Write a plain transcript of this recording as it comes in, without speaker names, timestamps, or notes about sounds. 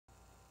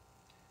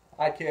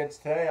Hi kids,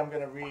 today I'm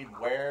going to read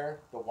Where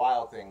the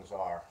Wild Things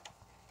Are.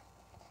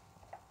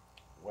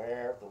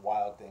 Where the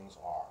Wild Things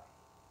Are.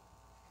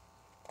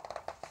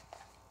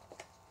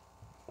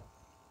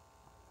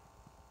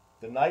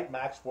 The night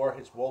Max wore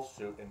his wolf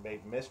suit and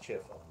made mischief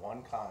of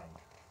one kind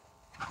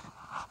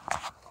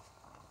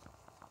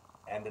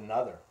and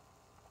another.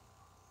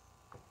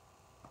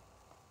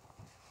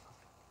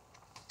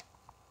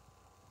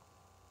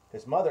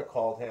 His mother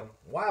called him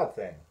Wild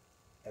Thing,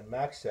 and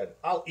Max said,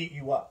 "I'll eat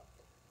you up."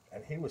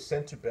 And he was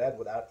sent to bed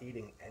without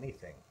eating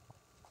anything.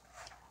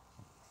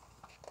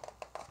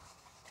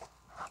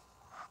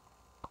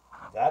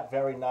 That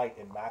very night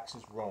in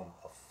Max's room,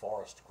 a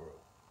forest grew.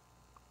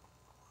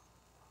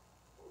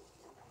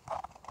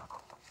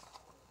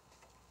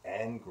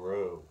 And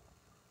grew.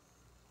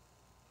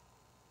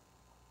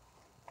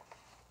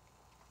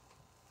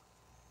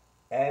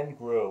 And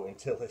grew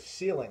until his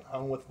ceiling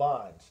hung with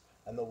vines,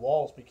 and the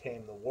walls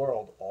became the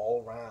world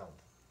all around.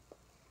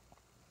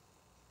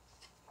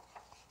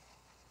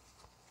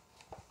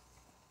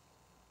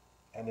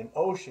 And an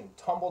ocean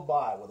tumbled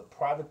by with a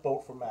private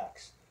boat for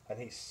Max, and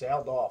he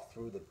sailed off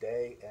through the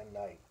day and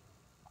night.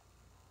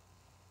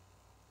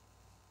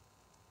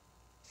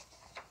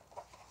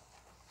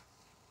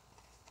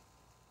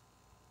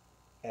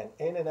 And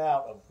in and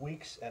out of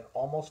weeks and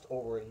almost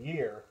over a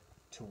year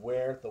to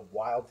where the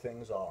wild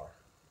things are.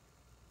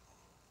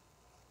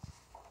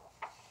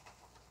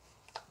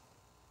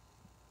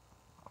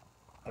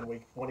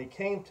 And when he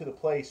came to the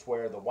place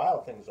where the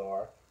wild things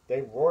are,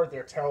 they roared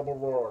their terrible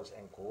roars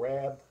and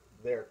grabbed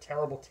their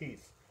terrible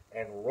teeth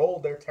and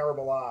rolled their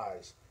terrible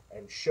eyes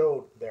and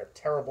showed their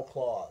terrible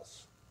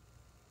claws.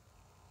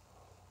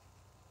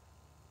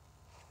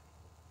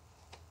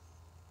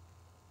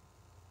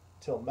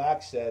 Till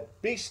Max said,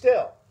 "Be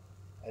still,"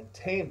 and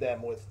tamed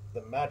them with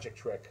the magic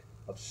trick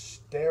of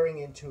staring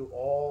into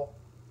all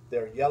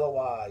their yellow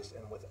eyes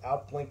and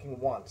without blinking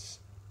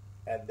once,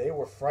 and they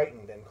were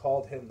frightened and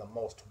called him the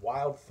most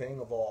wild thing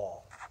of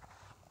all,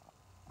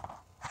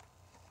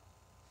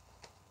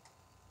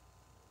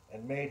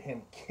 and made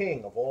him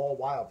king of all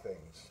wild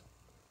things.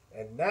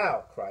 "And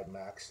now," cried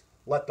Max,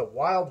 "let the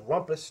wild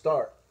rumpus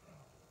start."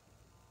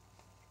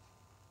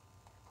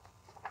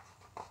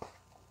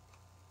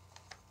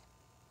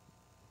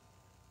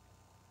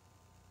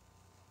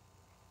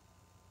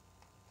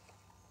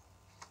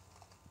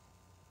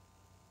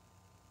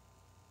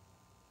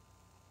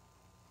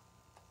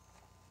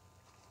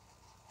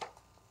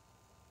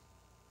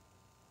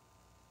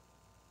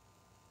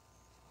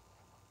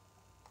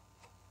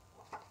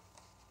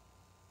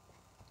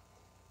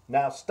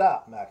 "Now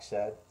stop," Max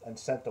said, and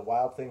sent the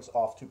wild things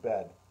off to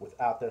bed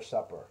without their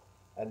supper.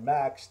 And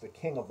Max, the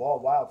king of all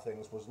wild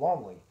things, was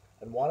lonely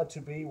and wanted to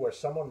be where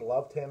someone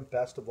loved him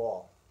best of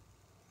all.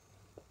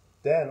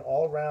 Then,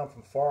 all around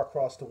from far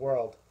across the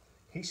world,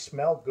 he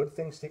smelled good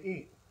things to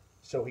eat,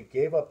 so he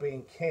gave up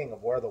being king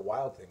of where the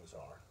wild things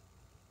are.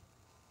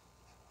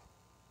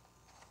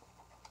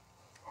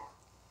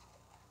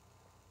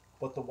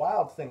 But the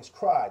wild things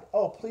cried,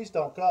 "Oh, please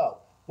don't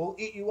go. We'll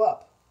eat you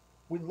up.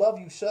 We love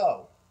you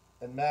so."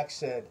 And Max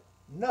said,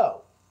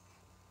 "No."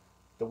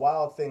 The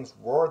wild things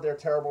roared their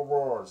terrible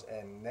roars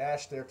and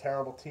gnashed their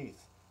terrible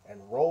teeth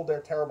and rolled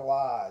their terrible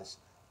eyes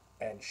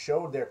and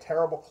showed their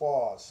terrible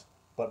claws.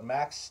 But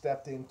Max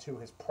stepped into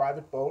his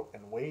private boat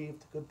and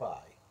waved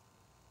goodbye.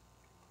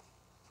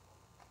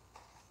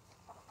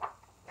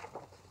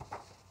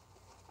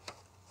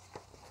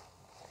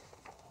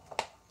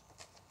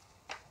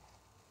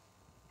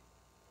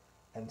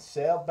 And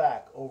sailed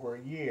back over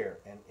a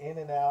year and in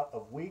and out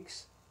of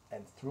weeks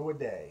and through a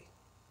day.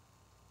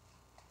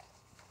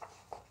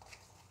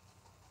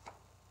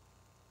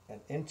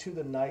 And into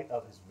the night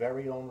of his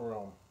very own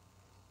room,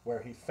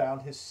 where he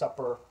found his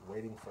supper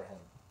waiting for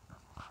him.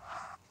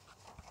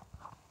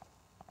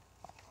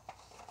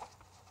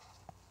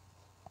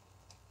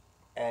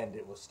 And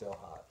it was still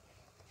hot.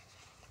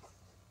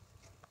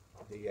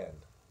 The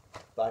end.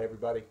 Bye,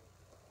 everybody.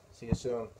 See you soon.